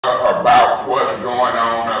about what's going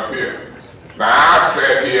on up here. Now I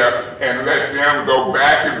sat here and let them go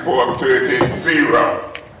back and forth till it hit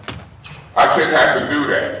zero. I shouldn't have to do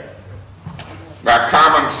that. Now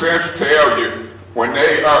common sense tell you when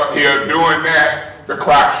they up here doing that, the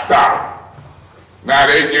clock stopped. Now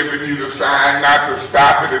they giving you the sign not to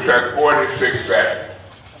stop it. It's at 46 seconds,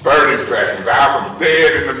 30 seconds. I was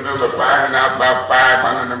dead in the middle of finding out about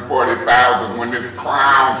 540,000 when this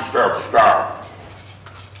clown stuff started.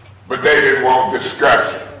 But they didn't want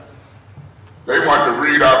discussion. They want to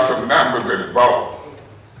read off some numbers and vote.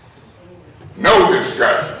 No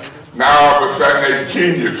discussion. Now all of a sudden they're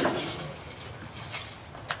geniuses.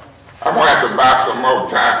 I'm going to have to buy some more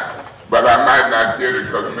time, but I might not get it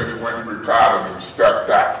because Miss Winfrey Collins has stepped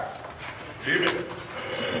out.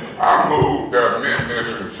 I move to amend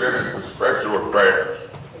this and send it to Special Affairs.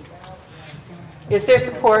 Is there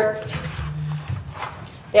support?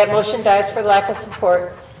 That motion dies for lack of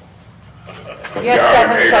support. You have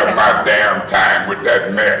 7 ate up seconds. my damn time with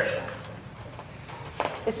that mess.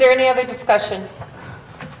 Is there any other discussion?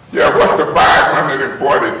 Yeah, what's the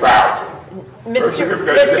 540,000?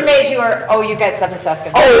 Mr. Mays, you got 7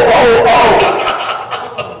 seconds.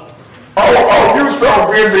 You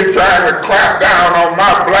so busy trying to clap down on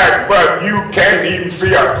my black butt, you can't even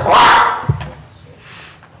see a clock.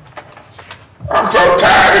 I'm so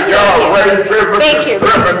tired of y'all racism,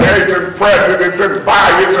 discrimination, prejudice, and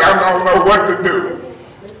bias, I don't know what to do.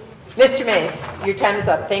 Mr. Mays, your time is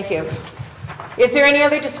up. Thank you. Is there any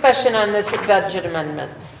other discussion on this budget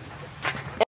amendment?